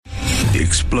the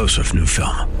explosive new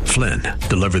film, Flynn,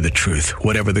 deliver the truth,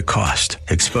 whatever the cost.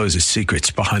 Exposes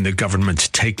secrets behind the government's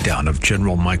takedown of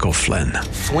General Michael Flynn.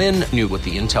 Flynn knew what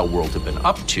the intel world had been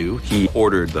up to. He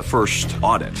ordered the first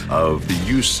audit of the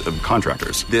use of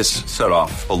contractors. This set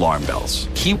off alarm bells.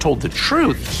 He told the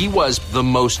truth. He was the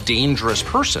most dangerous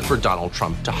person for Donald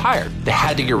Trump to hire. They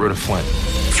had to get rid of Flynn.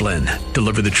 Flynn,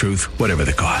 deliver the truth, whatever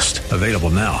the cost. Available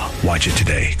now. Watch it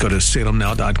today. Go to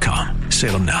salemnow.com.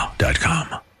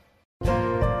 salemnow.com.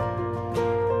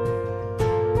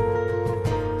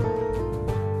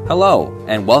 Hello,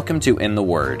 and welcome to In the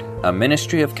Word, a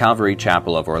ministry of Calvary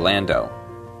Chapel of Orlando.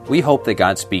 We hope that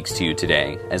God speaks to you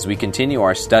today as we continue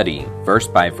our study, verse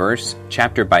by verse,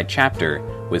 chapter by chapter,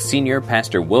 with Senior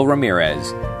Pastor Will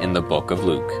Ramirez in the book of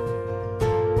Luke.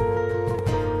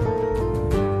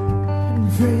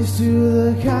 Praise to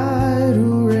the God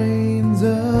who reigns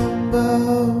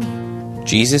above.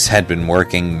 Jesus had been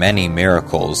working many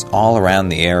miracles all around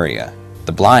the area.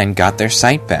 The blind got their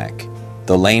sight back.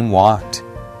 The lame walked.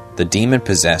 The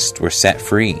demon-possessed were set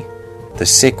free. The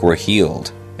sick were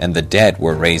healed, and the dead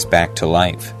were raised back to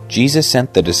life. Jesus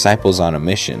sent the disciples on a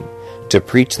mission to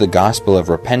preach the gospel of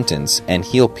repentance and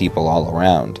heal people all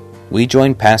around. We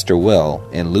join Pastor Will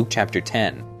in Luke chapter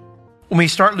 10. When we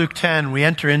start Luke 10, we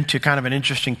enter into kind of an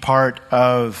interesting part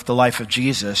of the life of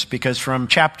Jesus, because from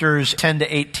chapters 10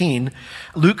 to 18,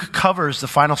 Luke covers the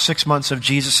final 6 months of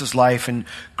Jesus' life in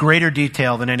greater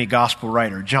detail than any gospel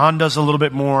writer. John does a little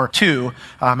bit more too.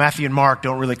 Matthew and Mark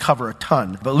don't really cover a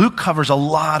ton, but Luke covers a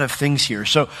lot of things here.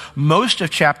 So most of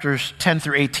chapters 10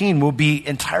 through 18 will be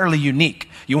entirely unique.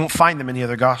 You won't find them in the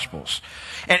other gospels.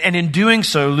 And in doing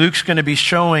so, Luke's going to be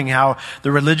showing how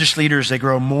the religious leaders, they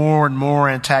grow more and more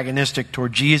antagonistic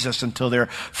toward Jesus until their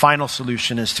final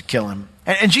solution is to kill him.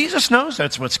 And Jesus knows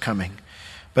that's what's coming.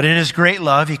 But in his great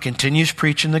love, he continues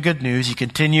preaching the good news. He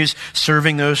continues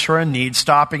serving those who are in need,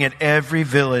 stopping at every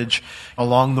village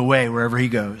along the way, wherever he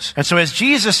goes. And so as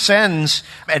Jesus sends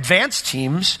advance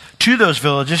teams to those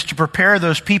villages to prepare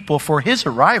those people for his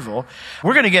arrival,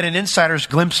 we're going to get an insider's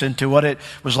glimpse into what it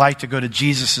was like to go to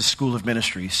Jesus' school of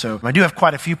ministry. So I do have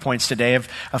quite a few points today of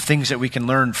things that we can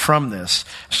learn from this.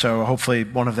 So hopefully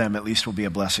one of them at least will be a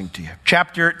blessing to you.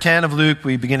 Chapter 10 of Luke,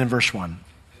 we begin in verse 1.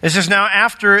 It says, now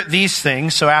after these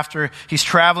things, so after he's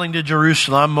traveling to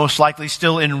Jerusalem, most likely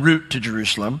still en route to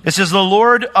Jerusalem, it says, the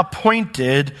Lord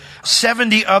appointed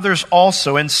 70 others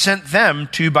also and sent them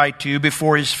 2 by 2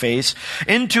 before his face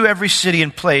into every city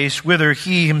and place whither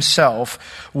he himself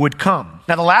would come.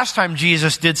 Now, the last time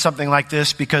Jesus did something like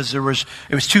this, because it was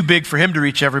too big for him to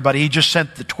reach everybody, he just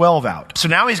sent the 12 out. So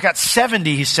now he's got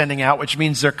 70 he's sending out, which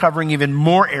means they're covering even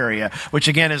more area, which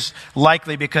again is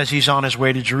likely because he's on his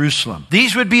way to Jerusalem.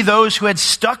 These would be those who had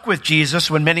stuck with Jesus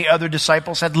when many other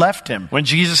disciples had left him. When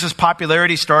Jesus'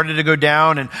 popularity started to go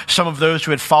down and some of those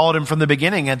who had followed him from the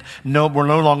beginning were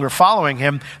no longer following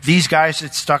him, these guys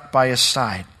had stuck by his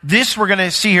side. This we're going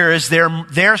to see here is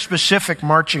their specific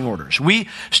marching orders. We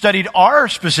studied our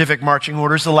specific marching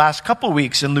orders the last couple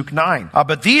weeks in Luke 9.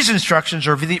 But these instructions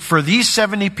are for these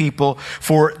 70 people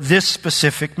for this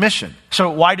specific mission.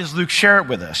 So why does Luke share it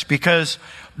with us? Because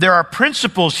there are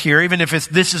principles here, even if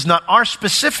this is not our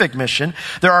specific mission,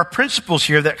 there are principles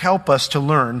here that help us to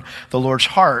learn the Lord's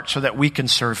heart so that we can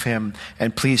serve him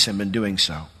and please him in doing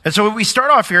so. And so we start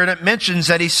off here and it mentions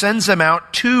that he sends them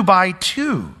out 2 by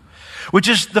 2. Which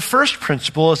is the first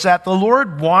principle, is that the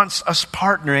Lord wants us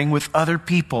partnering with other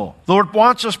people. The Lord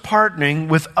wants us partnering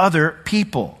with other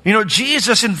people. You know,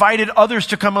 Jesus invited others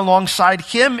to come alongside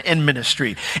him in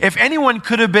ministry. If anyone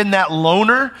could have been that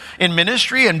loner in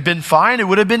ministry and been fine, it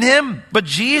would have been him. But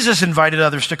Jesus invited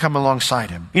others to come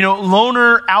alongside him. You know,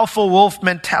 loner alpha wolf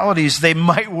mentalities, they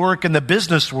might work in the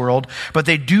business world, but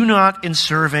they do not in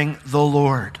serving the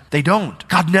Lord. They don't.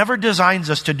 God never designs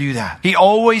us to do that. He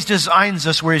always designs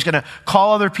us where he's going to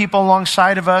call other people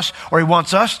alongside of us, or he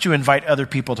wants us to invite other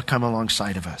people to come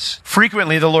alongside of us.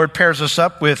 Frequently, the Lord pairs us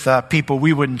up with people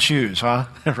we wouldn't choose,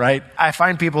 right? I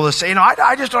find people that say,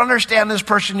 I just don't understand this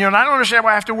person, and I don't understand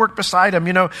why I have to work beside him,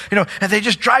 and they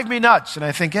just drive me nuts. And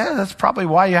I think, that's probably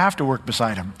why you have to work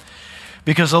beside him.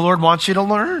 Because the Lord wants you to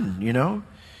learn,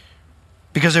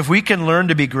 Because if we can learn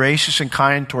to be gracious and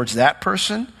kind towards that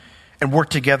person and work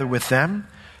together with them,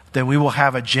 then we will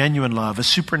have a genuine love, a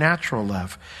supernatural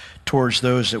love towards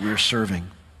those that we are serving.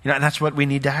 And that's what we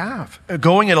need to have.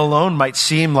 Going it alone might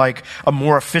seem like a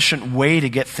more efficient way to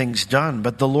get things done,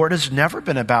 but the Lord has never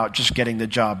been about just getting the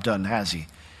job done, has he?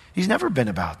 He's never been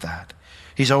about that.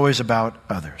 He's always about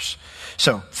others.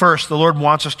 So first, the Lord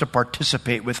wants us to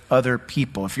participate with other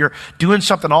people. If you're doing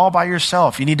something all by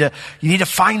yourself, you need to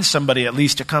find somebody at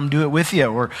least to come do it with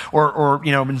you, or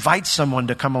invite someone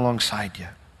to come alongside you.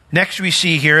 Next, we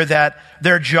see here that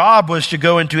their job was to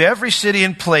go into every city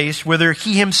and place whither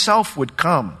he himself would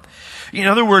come. In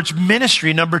other words,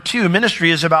 ministry, number 2,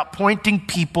 ministry is about pointing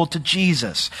people to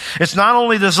Jesus. It's not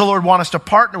only does the Lord want us to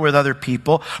partner with other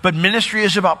people, but ministry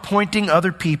is about pointing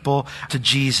other people to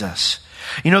Jesus.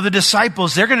 The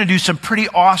disciples, they're going to do some pretty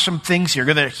awesome things here.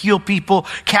 They're going to heal people,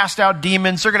 cast out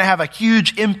demons. They're going to have a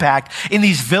huge impact in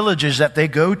these villages that they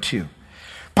go to.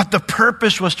 But the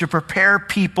purpose was to prepare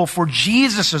people for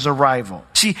Jesus' arrival.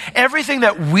 See, everything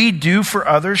that we do for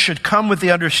others should come with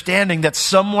the understanding that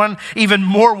someone even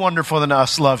more wonderful than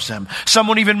us loves them.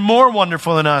 Someone even more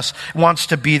wonderful than us wants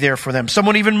to be there for them.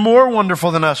 Someone even more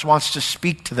wonderful than us wants to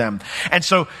speak to them. And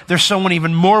so there's someone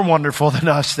even more wonderful than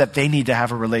us that they need to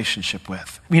have a relationship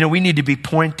with. We need to be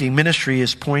ministry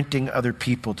is pointing other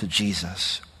people to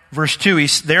Jesus. Verse 2,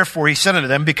 therefore he said unto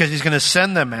them, because he's going to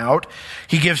send them out,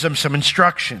 he gives them some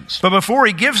instructions. But before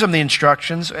he gives them the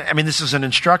instructions, this is an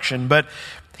instruction, but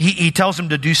he tells them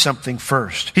to do something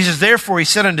first. He says, therefore he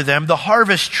said unto them, the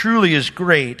harvest truly is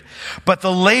great, but the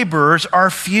laborers are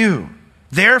few.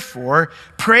 Therefore,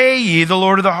 pray ye the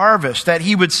Lord of the harvest, that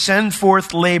he would send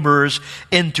forth laborers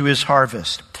into his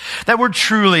harvest. That word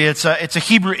truly, it's a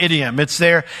Hebrew idiom. It's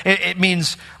there. It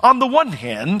means, on the one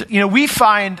hand, we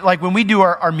find, like when we do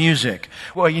our music,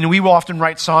 we will often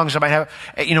write songs that might have,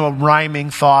 a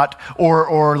rhyming thought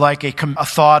or like a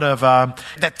thought of,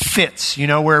 that fits,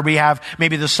 where we have,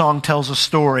 maybe the song tells a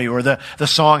story or the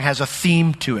song has a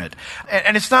theme to it.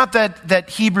 And it's not that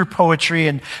Hebrew poetry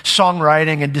and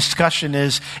songwriting and discussion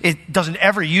it doesn't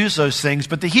ever use those things,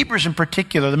 but the Hebrews in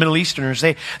particular, the Middle Easterners,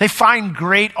 they find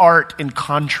great art in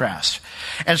contrast.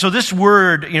 And so this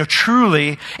word,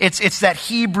 truly, it's that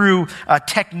Hebrew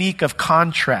technique of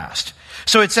contrast.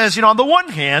 So it says, on the one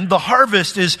hand, the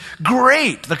harvest is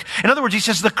great. In other words, he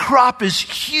says the crop is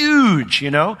huge,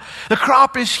 The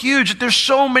crop is huge. There's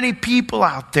so many people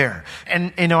out there.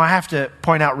 And, I have to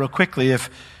point out real quickly,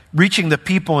 if reaching the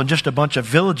people in just a bunch of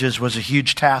villages was a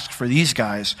huge task for these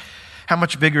guys, how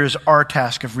much bigger is our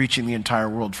task of reaching the entire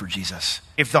world for Jesus?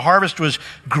 If the harvest was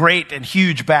great and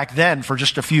huge back then for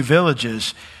just a few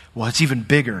villages, well, it's even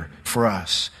bigger for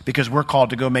us because we're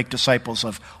called to go make disciples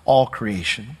of all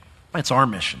creation. That's our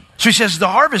mission. So he says, the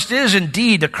harvest is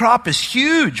indeed, the crop is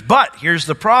huge, but here's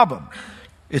the problem.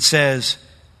 It says,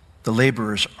 the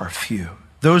laborers are few.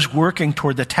 Those working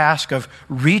toward the task of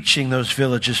reaching those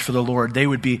villages for the Lord, they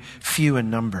would be few in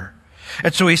number.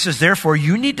 And so he says, therefore,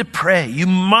 you need to pray. You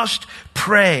must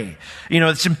pray.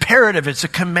 It's imperative. It's a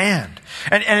command.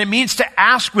 And it means to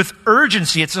ask with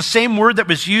urgency. It's the same word that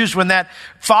was used when that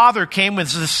father came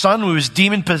with his son who was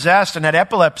demon-possessed and had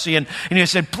epilepsy. And he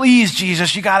said, please,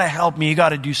 Jesus, you got to help me. You got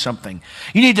to do something.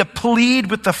 You need to plead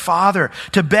with the Father,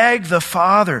 to beg the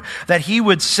Father that he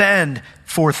would send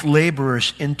forth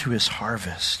laborers into his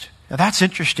harvest. Now that's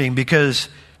interesting because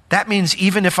that means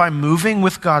even if I'm moving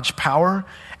with God's power,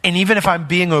 and even if I'm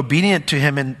being obedient to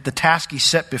him in the task he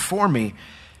set before me,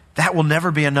 that will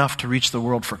never be enough to reach the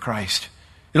world for Christ.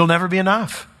 It'll never be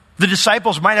enough. The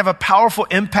disciples might have a powerful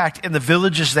impact in the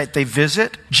villages that they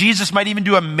visit. Jesus might even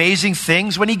do amazing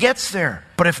things when he gets there.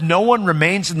 But if no one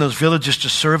remains in those villages to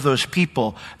serve those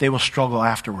people, they will struggle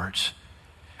afterwards.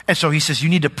 And so he says, you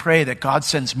need to pray that God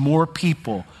sends more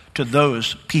people to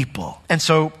those people. And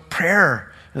so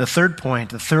prayer, the third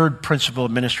point, the third principle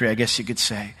of ministry, I guess you could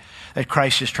say, that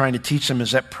Christ is trying to teach them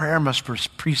is that prayer must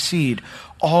precede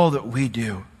all that we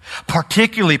do.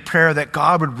 Particularly prayer that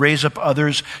God would raise up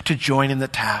others to join in the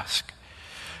task.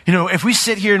 If we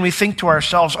sit here and we think to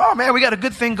ourselves, oh man, we got a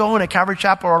good thing going at Calvary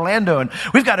Chapel Orlando, and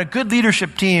we've got a good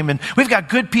leadership team, and we've got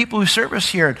good people who serve us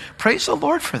here, and praise the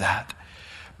Lord for that.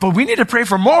 But we need to pray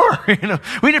for more. We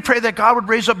need to pray that God would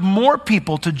raise up more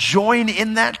people to join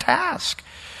in that task.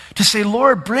 To say,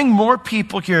 Lord, bring more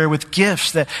people here with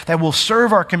gifts that will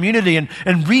serve our community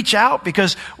and reach out,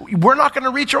 because we're not going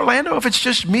to reach Orlando if it's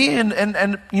just me and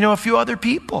a few other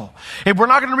people. And we're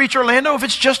not going to reach Orlando if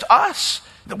it's just us.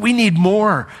 We need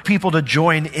more people to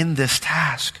join in this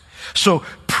task. So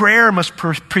prayer must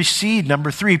precede, number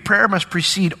 3, prayer must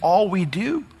precede all we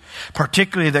do.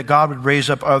 Particularly that God would raise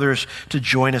up others to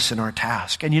join us in our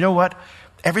task. And you know what?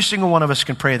 Every single one of us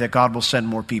can pray that God will send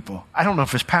more people. I don't know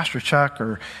if it's Pastor Chuck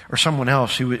or someone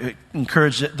else who would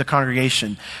encourage the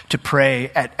congregation to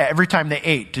pray at every time they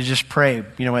ate, to just pray,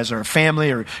 as they're a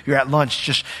family or you're at lunch,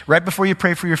 just right before you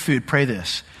pray for your food, pray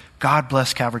this: God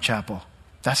bless Calvary Chapel.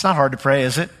 That's not hard to pray,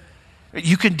 is it?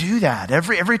 You can do that.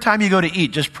 Every time you go to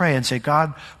eat, just pray and say,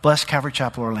 God, bless Calvary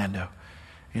Chapel Orlando.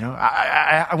 You know,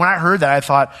 when I heard that, I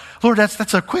thought, Lord,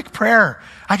 that's a quick prayer.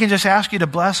 I can just ask you to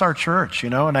bless our church, you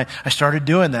know, and I started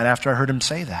doing that after I heard him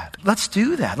say that. Let's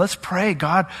do that. Let's pray.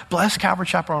 God, bless Calvary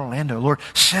Chapel Orlando. Lord,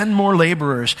 send more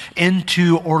laborers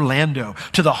into Orlando,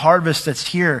 to the harvest that's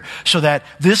here, so that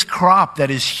this crop that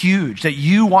is huge, that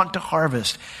you want to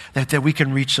harvest, that we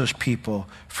can reach those people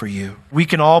for you. We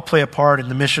can all play a part in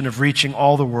the mission of reaching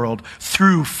all the world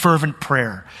through fervent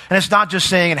prayer. And it's not just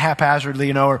saying it haphazardly,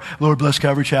 you know, or Lord bless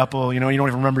Calvary Chapel, you know, you don't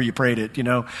even remember you prayed it, you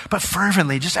know. But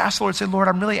fervently, just ask the Lord, say, Lord,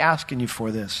 I'm really asking you for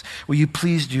this. Will you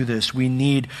please do this? We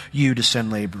need you to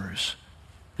send laborers.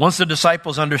 Once the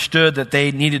disciples understood that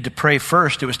they needed to pray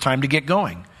first, it was time to get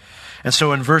going. And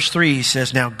so in verse 3, he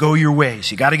says, now go your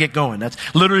ways. You got to get going. That's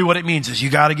literally what it means, is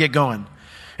you got to get going.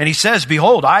 And he says,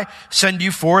 behold, I send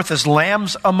you forth as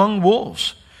lambs among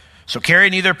wolves. So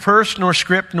carry neither purse nor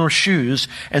scrip nor shoes,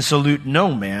 and salute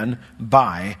no man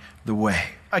by the way.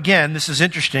 Again, this is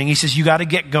interesting. He says, you got to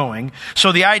get going.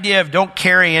 So the idea of don't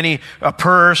carry any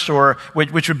purse, or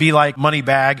which would be like money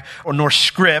bag, or nor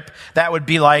scrip, that would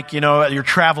be like, you know, your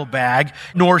travel bag,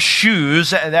 nor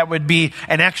shoes, that would be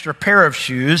an extra pair of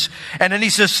shoes. And then he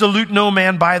says, salute no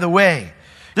man by the way.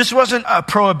 This wasn't a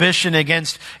prohibition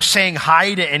against saying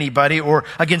hi to anybody, or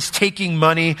against taking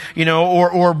money, you know,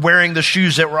 or wearing the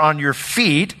shoes that were on your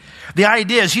feet. The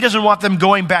idea is he doesn't want them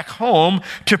going back home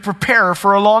to prepare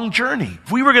for a long journey.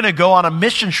 If we were going to go on a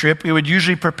mission trip, we would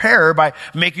usually prepare by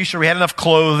making sure we had enough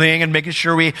clothing and making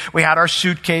sure we had our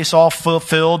suitcase all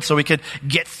fulfilled so we could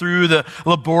get through the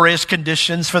laborious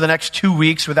conditions for the next 2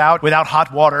 weeks without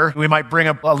hot water. We might bring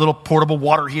a little portable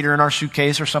water heater in our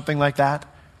suitcase or something like that.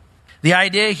 The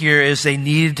idea here is they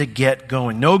needed to get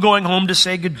going. No going home to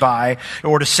say goodbye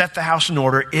or to set the house in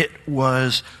order. It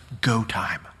was go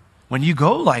time. When you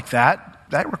go like that,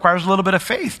 that requires a little bit of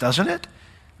faith, doesn't it?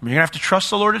 I mean, you're going to have to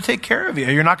trust the Lord to take care of you.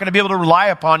 You're not going to be able to rely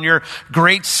upon your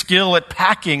great skill at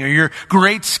packing or your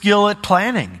great skill at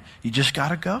planning. You just got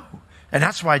to go. And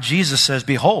that's why Jesus says,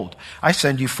 behold, I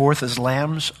send you forth as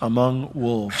lambs among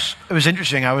wolves. It was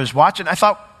interesting. I was watching. I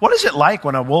thought, what is it like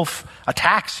when a wolf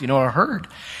attacks, you know, a herd?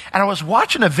 And I was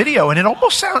watching a video, and it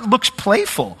almost looks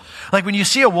playful. Like when you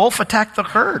see a wolf attack the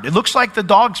herd, it looks like the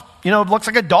dog's, you know, it looks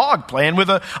like a dog playing with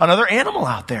another animal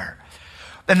out there.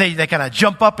 And they kind of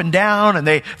jump up and down, and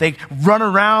they run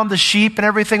around the sheep and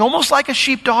everything, almost like a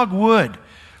sheepdog would.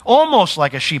 Almost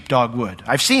like a sheepdog would.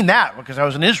 I've seen that because I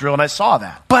was in Israel and I saw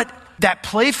that. But that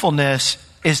playfulness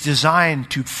is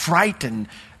designed to frighten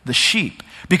the sheep,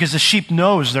 because the sheep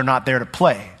knows they're not there to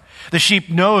play. The sheep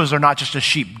knows they're not just a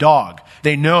sheepdog.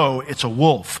 They know it's a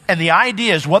wolf. And the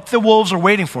idea is what the wolves are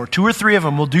waiting for. 2 or 3 of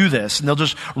them will do this, and they'll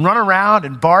just run around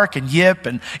and bark and yip,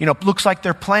 and, you know, it looks like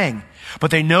they're playing.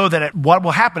 But they know that what will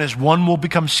happen is one will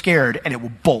become scared and it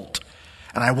will bolt.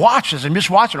 And I watch this, I'm just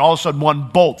watching, all of a sudden one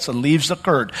bolts and leaves the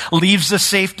herd, leaves the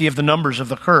safety of the numbers of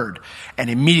the herd, and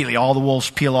immediately all the wolves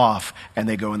peel off and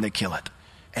they go and they kill it.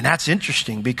 And that's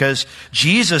interesting, because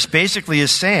Jesus basically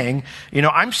is saying, you know,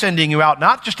 I'm sending you out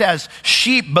not just as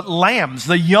sheep, but lambs,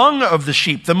 the young of the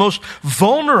sheep, the most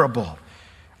vulnerable.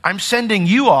 I'm sending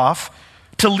you off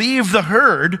to leave the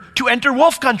herd to enter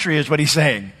wolf country, is what he's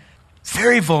saying.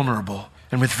 Very vulnerable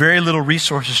and with very little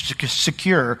resources to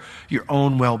secure your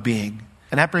own well-being.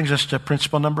 And that brings us to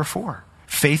principle number 4.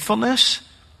 Faithfulness.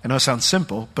 I know it sounds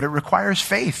simple, but it requires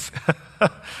faith.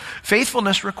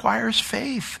 Faithfulness requires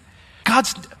faith.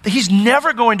 He's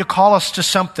never going to call us to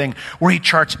something where he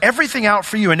charts everything out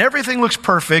for you and everything looks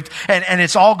perfect and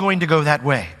it's all going to go that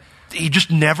way. He just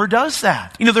never does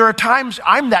that. You know, there are times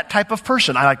I'm that type of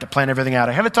person. I like to plan everything out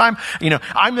ahead of time. You know,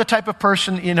 I'm the type of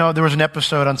person, you know, there was an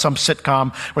episode on some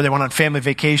sitcom where they went on family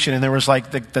vacation, and there was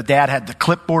like the dad had the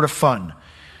clipboard of fun.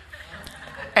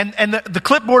 And the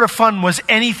clipboard of fun was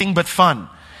anything but fun,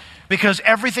 because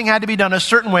everything had to be done a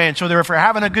certain way. And so they were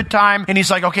having a good time, and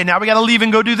he's like, okay, now we got to leave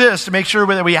and go do this to make sure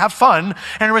that we have fun. And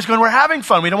everybody's going, we're having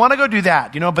fun. We don't want to go do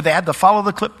that, you know, but they had to follow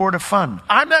the clipboard of fun.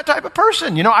 I'm that type of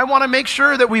person. You know, I want to make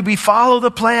sure that we follow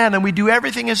the plan and we do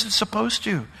everything as it's supposed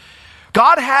to.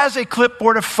 God has a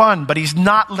clipboard of fun, but he's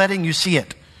not letting you see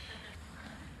it.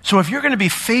 So if you're going to be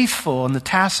faithful in the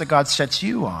task that God sets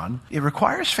you on, it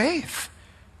requires faith.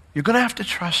 You're going to have to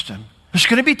trust him. There's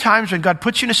going to be times when God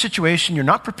puts you in a situation you're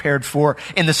not prepared for,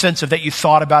 in the sense of that you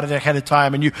thought about it ahead of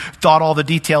time and you thought all the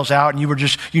details out and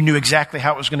you knew exactly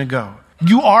how it was going to go.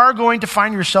 You are going to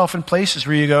find yourself in places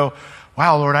where you go,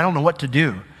 wow, Lord, I don't know what to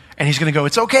do. And he's going to go,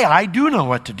 it's okay, I do know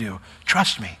what to do.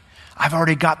 Trust me. I've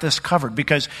already got this covered,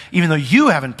 because even though you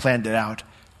haven't planned it out,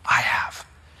 I have.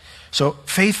 So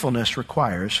faithfulness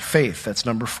requires faith. That's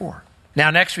number 4. Now,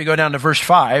 next we go down to verse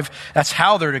 5. That's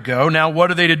how they're to go. Now,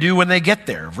 what are they to do when they get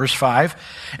there? Verse 5.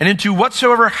 And into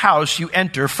whatsoever house you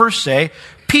enter, first say,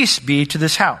 peace be to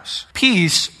this house.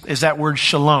 Peace is that word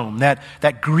shalom, that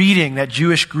greeting, that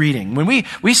Jewish greeting. When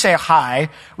we say hi,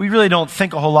 we really don't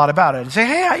think a whole lot about it. And say,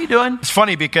 hey, how you doing? It's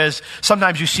funny because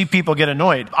sometimes you see people get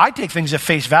annoyed. I take things at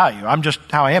face value. I'm just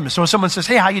how I am. And so if someone says,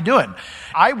 hey, how you doing?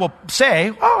 I will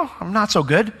say, oh, I'm not so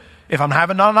good. If I'm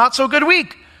having a not so good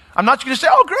week. I'm not going to say,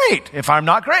 oh, great, if I'm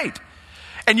not great.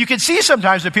 And you can see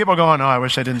sometimes that people are going, oh, I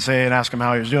wish I didn't say and ask him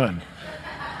how he was doing.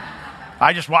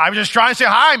 I was just trying to say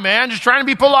hi, man, just trying to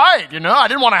be polite, I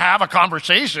didn't want to have a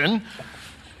conversation.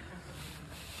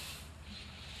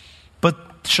 But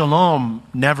shalom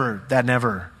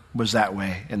never was that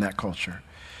way in that culture.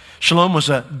 Shalom was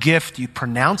a gift you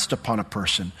pronounced upon a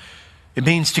person. It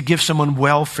means to give someone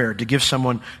welfare, to give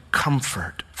someone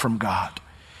comfort from God.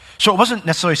 So it wasn't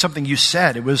necessarily something you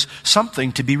said, it was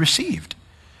something to be received.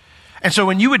 And so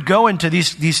when you would go into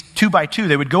these 2 by 2,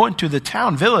 they would go into the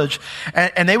town, village,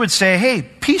 and they would say, hey,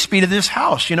 peace be to this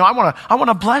house. I want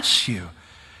to bless you.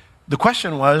 The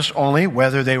question was only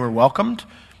whether they were welcomed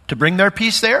to bring their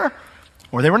peace there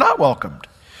or they were not welcomed.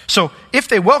 So if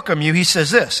they welcome you, he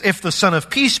says this, if the son of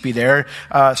peace be there,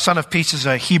 son of peace is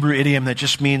a Hebrew idiom that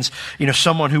just means,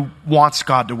 someone who wants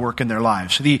God to work in their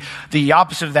lives. So the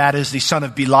opposite of that is the son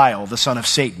of Belial, the son of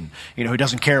Satan, who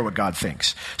doesn't care what God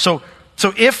thinks. So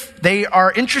if they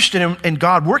are interested in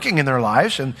God working in their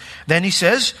lives, and then he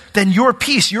says, then your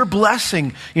peace, your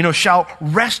blessing, shall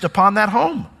rest upon that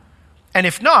home. And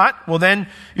if not, well then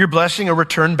your blessing will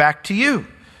return back to you.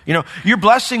 Your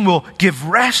blessing will give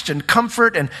rest and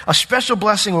comfort, and a special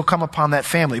blessing will come upon that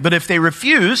family. But if they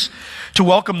refuse to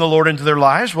welcome the Lord into their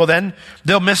lives, well then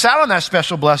they'll miss out on that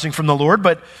special blessing from the Lord,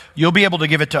 but you'll be able to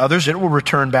give it to others. It will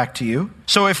return back to you.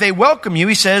 So if they welcome you,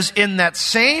 he says, in that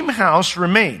same house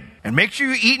remain. And make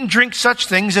sure you eat and drink such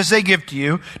things as they give to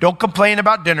you. Don't complain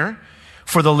about dinner,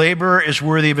 for the laborer is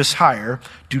worthy of his hire.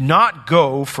 Do not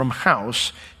go from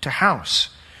house to house.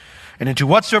 And into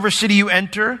whatsoever city you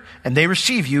enter, and they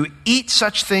receive you, eat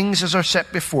such things as are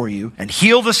set before you, and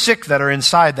heal the sick that are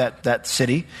inside that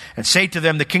city, and say to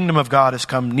them, the kingdom of God has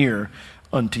come near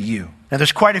unto you. Now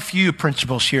there's quite a few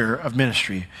principles here of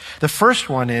ministry. The first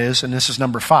one is, and this is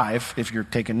number 5, if you're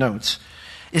taking notes,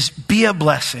 is be a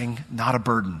blessing, not a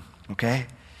burden, okay?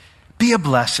 Be a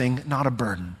blessing, not a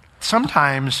burden.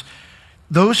 Sometimes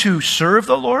those who serve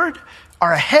the Lord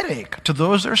are a headache to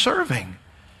those they're serving.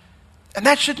 And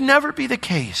that should never be the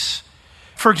case.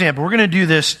 For example, we're going to do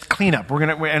this cleanup.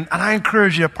 And I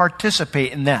encourage you to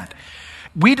participate in that.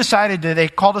 We decided that they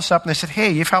called us up and they said,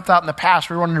 hey, you've helped out in the past.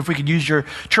 We were wondering if we could use your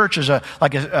church as a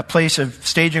place of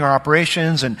staging our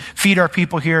operations and feed our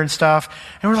people here and stuff.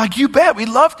 And we're like, you bet. We'd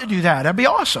love to do that. That'd be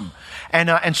awesome.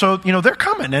 And so, they're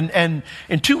coming. And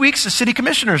in 2 weeks, the city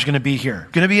commissioner is going to be here.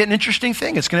 Going to be an interesting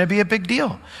thing. It's going to be a big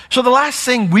deal. So the last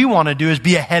thing we want to do is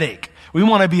be a headache. We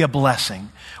want to be a blessing.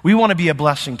 We want to be a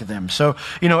blessing to them. So,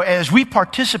 as we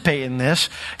participate in this,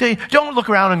 don't look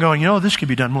around and go, this could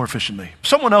be done more efficiently. If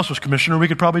someone else was commissioner, we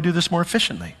could probably do this more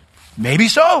efficiently. Maybe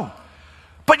so.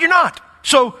 But you're not.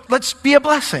 So let's be a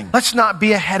blessing. Let's not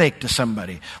be a headache to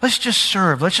somebody. Let's just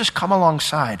serve. Let's just come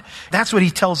alongside. That's what he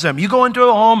tells them. You go into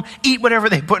a home, eat whatever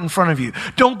they put in front of you.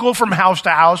 Don't go from house to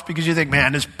house because you think,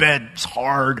 man, this bed's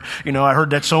hard. I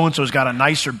heard that so-and-so's got a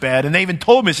nicer bed. And they even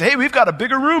told me, say, hey, we've got a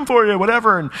bigger room for you,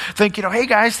 whatever. And think, hey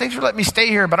guys, thanks for letting me stay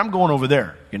here, but I'm going over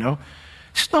there,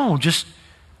 just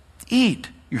eat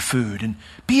your food and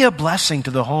be a blessing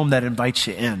to the home that invites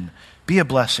you in. Be a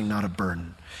blessing, not a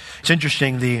burden. It's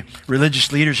interesting, the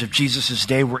religious leaders of Jesus'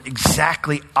 day were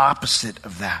exactly opposite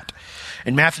of that.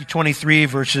 In Matthew 23,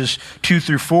 verses 2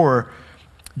 through 4,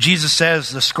 Jesus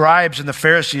says the scribes and the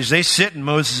Pharisees, they sit in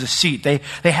Moses' seat. They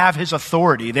have his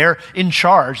authority. They're in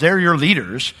charge. They're your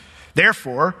leaders.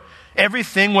 Therefore,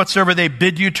 everything whatsoever they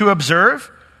bid you to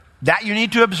observe, that you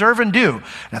need to observe and do.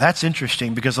 Now that's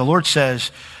interesting because the Lord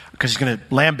says, because he's going to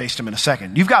lambaste them in a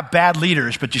second, you've got bad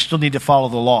leaders, but you still need to follow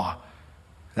the law.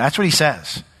 That's what he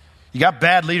says. You got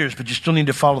bad leaders, but you still need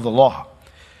to follow the law.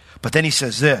 But then he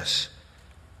says this,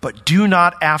 but do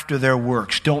not after their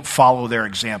works, don't follow their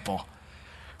example.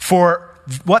 For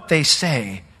what they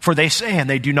say, and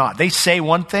they do not. They say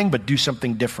one thing, but do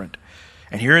something different.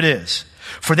 And here it is.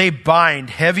 For they bind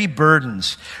heavy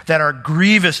burdens that are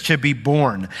grievous to be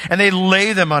borne, and they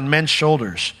lay them on men's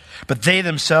shoulders, but they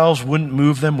themselves wouldn't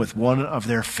move them with one of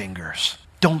their fingers.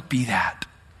 Don't be that.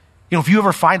 If you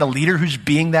ever find a leader who's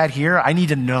being that here, I need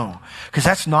to know, because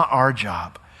that's not our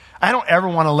job. I don't ever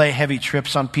want to lay heavy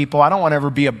trips on people. I don't want to ever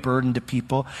be a burden to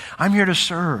people. I'm here to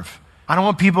serve. I don't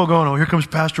want people going, oh, here comes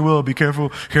Pastor Will. Be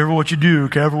careful. Careful what you do.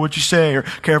 Careful what you say. Or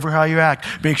careful how you act.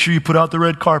 Make sure you put out the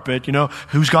red carpet.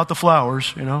 Who's got the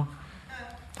flowers,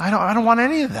 I don't want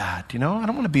any of that, I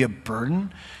don't want to be a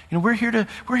burden. We're here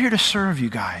to serve you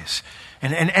guys.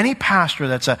 And any pastor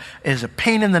is a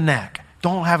pain in the neck,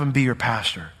 don't have him be your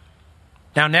pastor.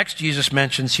 Now, next Jesus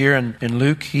mentions here in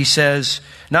Luke, he says,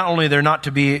 not only there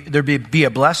be a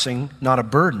blessing, not a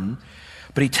burden,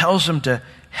 but he tells them to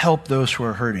help those who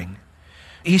are hurting.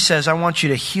 He says, I want you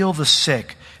to heal the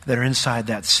sick that are inside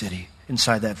that city,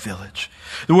 inside that village.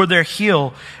 The word there,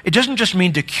 heal, it doesn't just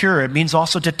mean to cure, it means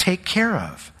also to take care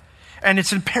of. And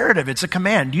it's imperative, it's a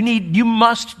command. You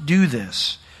must do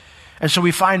this. And so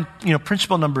we find,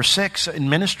 principle number 6 in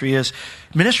ministry is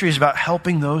about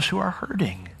helping those who are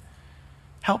hurting.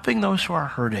 Helping those who are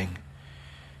hurting.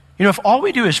 If all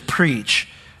we do is preach,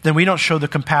 then we don't show the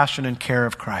compassion and care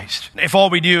of Christ. If all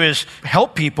we do is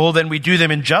help people, then we do them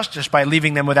injustice by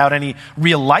leaving them without any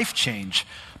real life change.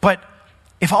 But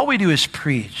if all we do is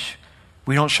preach,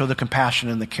 we don't show the compassion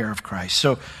and the care of Christ.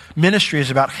 So ministry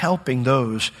is about helping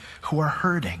those who are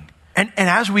hurting. And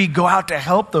as we go out to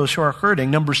help those who are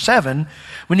hurting, number 7,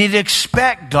 we need to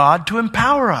expect God to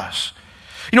empower us.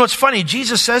 It's funny.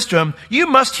 Jesus says to him, you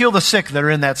must heal the sick that are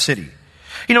in that city.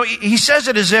 He says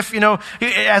it as if,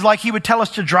 as like he would tell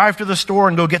us to drive to the store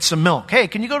and go get some milk. Hey,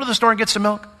 can you go to the store and get some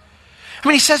milk?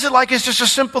 He says it like it's just a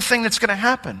simple thing that's going to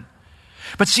happen.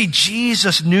 But see,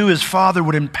 Jesus knew his Father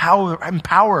would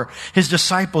empower his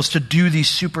disciples to do these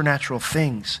supernatural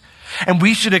things. And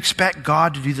we should expect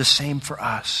God to do the same for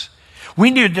us. We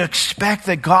need to expect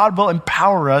that God will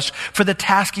empower us for the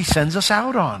task he sends us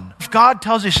out on. If God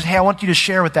tells you, hey, I want you to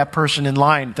share with that person in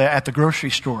line at the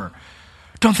grocery store,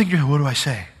 don't think, what do I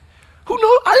say? Who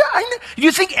knows? Do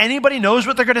you think anybody knows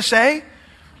what they're going to say?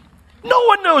 No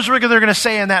one knows what they're going to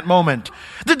say in that moment.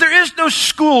 That there is no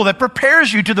school that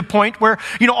prepares you to the point where,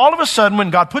 all of a sudden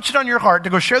when God puts it on your heart to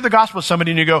go share the gospel with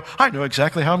somebody and you go, I know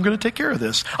exactly how I'm going to take care of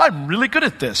this. I'm really good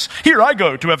at this. Here I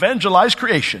go to evangelize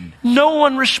creation. No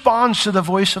one responds to the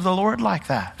voice of the Lord like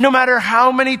that. No matter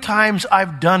how many times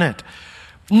I've done it.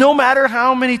 No matter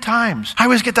how many times. I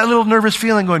always get that little nervous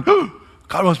feeling going, oh,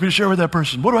 God wants me to share with that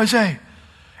person. What do I say?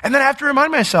 And then I have to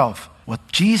remind myself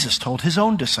what Jesus told his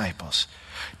own disciples.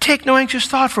 Take no anxious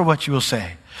thought for what you will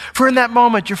say. For in that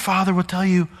moment, your Father will tell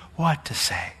you what to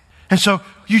say. And so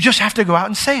you just have to go out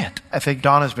and say it. I think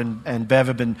Donna and Bev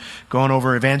have been going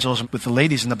over evangelism with the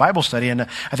ladies in the Bible study. And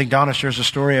I think Donna shares a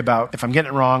story about, if I'm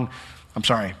getting it wrong, I'm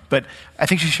sorry. But I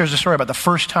think she shares a story about the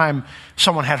first time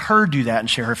someone had her do that and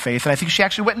share her faith. And I think she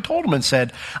actually went and told them and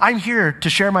said, I'm here to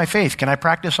share my faith. Can I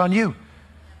practice on you?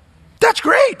 That's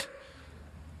great.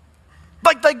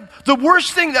 Like the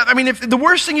worst thing if the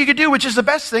worst thing you could do, which is the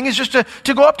best thing, is just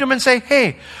to go up to him and say,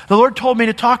 hey, the Lord told me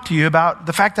to talk to you about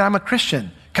the fact that I'm a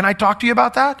Christian. Can I talk to you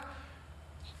about that?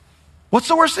 What's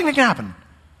the worst thing that can happen?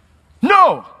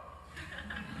 No.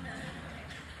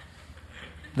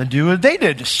 Then do what they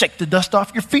did. Just shake the dust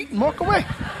off your feet and walk away.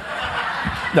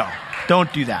 No,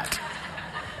 don't do that.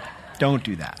 Don't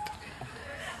do that.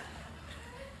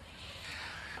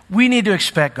 We need to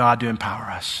expect God to empower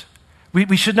us.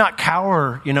 We should not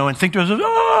cower, and think to ourselves,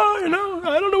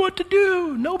 I don't know what to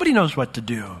do. Nobody knows what to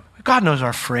do. God knows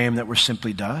our frame that we're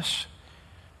simply dust.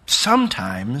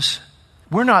 Sometimes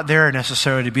we're not there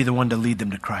necessarily to be the one to lead them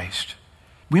to Christ.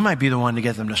 We might be the one to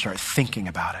get them to start thinking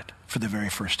about it for the very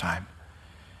first time.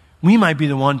 We might be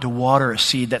the one to water a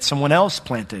seed that someone else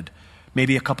planted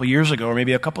maybe a couple years ago or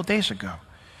maybe a couple days ago.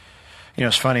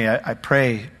 It's funny, I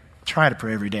try to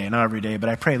pray every day, not every day, but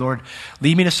I pray, Lord,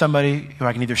 lead me to somebody who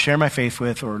I can either share my faith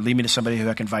with or lead me to somebody who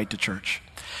I can invite to church.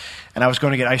 And I was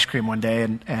going to get ice cream one day,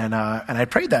 and I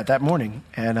prayed that morning.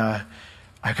 And I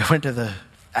went to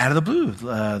out of the blue,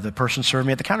 the person serving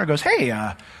me at the counter goes, hey,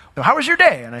 how was your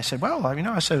day? And I said, well,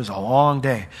 I said it was a long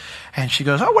day. And she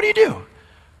goes, oh, what do you do?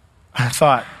 And I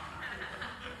thought,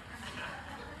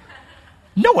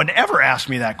 no one ever asked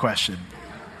me that question.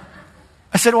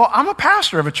 I said, well, I'm a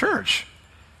pastor of a church.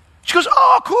 She goes,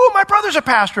 oh, cool, my brother's a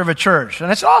pastor of a church. And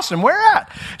I said, awesome, where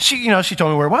at? She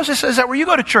told me where it was. I said, is that where you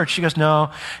go to church? She goes, no,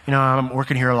 I'm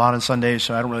working here a lot on Sundays,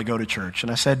 so I don't really go to church.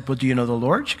 And I said, well, do you know the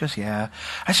Lord? She goes, yeah.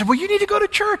 I said, well, you need to go to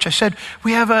church. I said,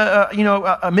 we have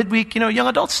a midweek, young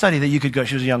adult study that you could go.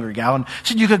 She was a younger gal, and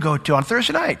said you could go to on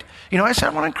Thursday night. I said,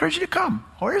 I want to encourage you to come.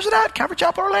 Where is it at? Calvary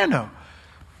Chapel, Orlando.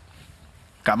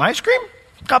 Got my ice cream.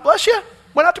 God bless you.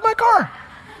 Went out to my car.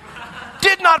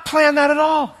 Did not plan that at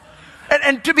all.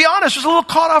 And to be honest, I was a little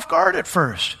caught off guard at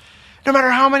first. No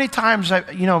matter how many times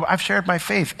I've shared my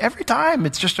faith, every time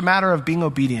it's just a matter of being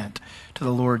obedient to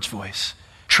the Lord's voice,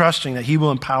 trusting that he will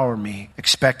empower me,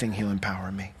 expecting he'll empower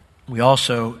me.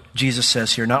 Jesus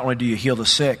says here, not only do you heal the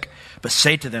sick, but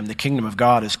say to them, the kingdom of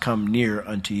God has come near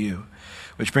unto you.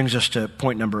 Which brings us to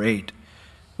point number 8.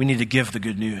 We need to give the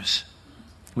good news.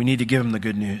 We need to give them the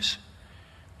good news.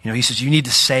 He says, you need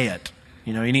to say it.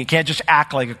 You can't just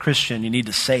act like a Christian. You need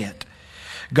to say it.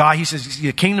 God, he says,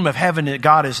 the kingdom of heaven,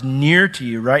 God is near to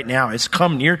you right now. It's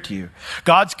come near to you.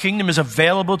 God's kingdom is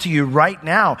available to you right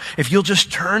now if you'll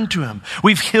just turn to him.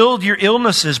 We've healed your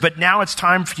illnesses, but now it's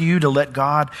time for you to let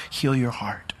God heal your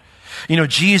heart.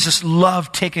 Jesus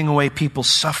loved taking away people's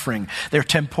suffering, their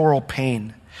temporal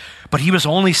pain, but he was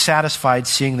only satisfied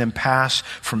seeing them pass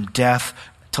from death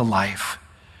to life.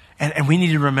 And we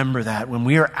need to remember that when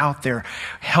we are out there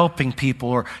helping people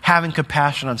or having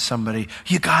compassion on somebody,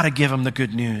 you got to give them the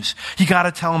good news. You got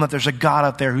to tell them that there's a God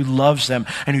out there who loves them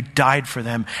and who died for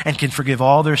them and can forgive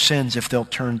all their sins if they'll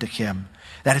turn to him.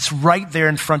 That it's right there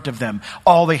in front of them.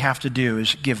 All they have to do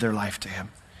is give their life to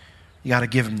him. You got to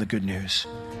give them the good news.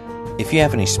 If you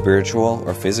have any spiritual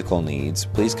or physical needs,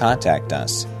 please contact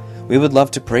us. We would love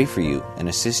to pray for you and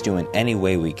assist you in any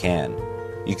way we can.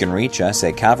 You can reach us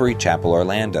at Calvary Chapel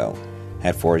Orlando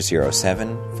at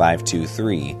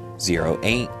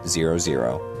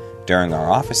 407-523-0800 during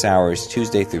our office hours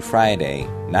Tuesday through Friday,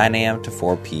 9 a.m. to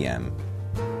 4 p.m.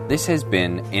 This has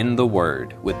been In the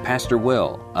Word with Pastor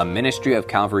Will, a ministry of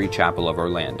Calvary Chapel of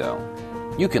Orlando.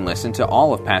 You can listen to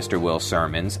all of Pastor Will's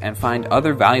sermons and find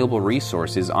other valuable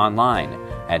resources online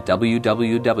at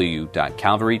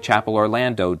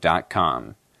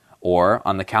www.calvarychapelorlando.com or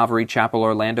on the Calvary Chapel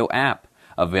Orlando app,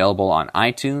 available on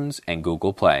iTunes and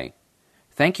Google Play.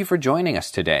 Thank you for joining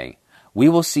us today. We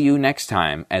will see you next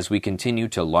time as we continue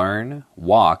to learn,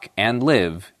 walk, and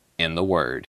live in the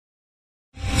Word.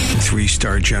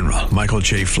 3-star General Michael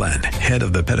J. Flynn, head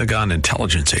of the Pentagon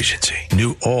Intelligence Agency,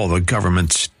 knew all the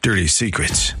government's dirty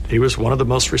secrets. He was one of the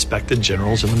most respected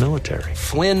generals in the military.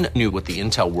 Flynn knew what the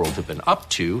intel world had been up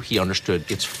to. He understood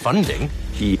its funding.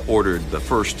 He ordered the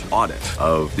first audit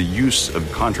of the use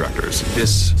of contractors.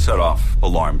 This set off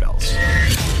alarm bells.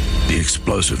 The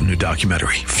explosive new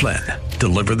documentary, Flynn,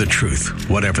 Deliver the Truth,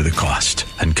 Whatever the Cost,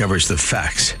 uncovers the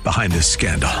facts behind this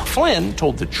scandal. Flynn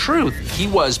told the truth. He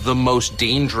was the most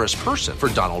dangerous person for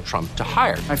Donald Trump to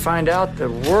hire. I find out the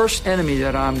worst enemy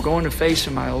that I'm going to face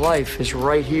in my life is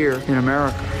right here in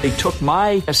America. They took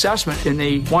my assessment and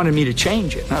they wanted me to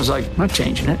change it. And I was like, I'm not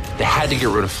changing it. They had to get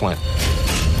rid of Flynn.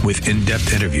 With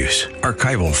in-depth interviews,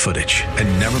 archival footage, and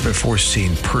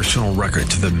never-before-seen personal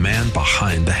records of the man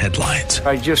behind the headlines.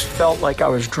 I just felt like I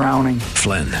was drowning.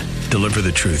 Flynn, Deliver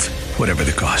the Truth, Whatever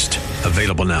the Cost.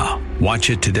 Available now.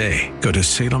 Watch it today. Go to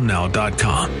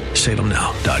salemnow.com.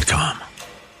 salemnow.com.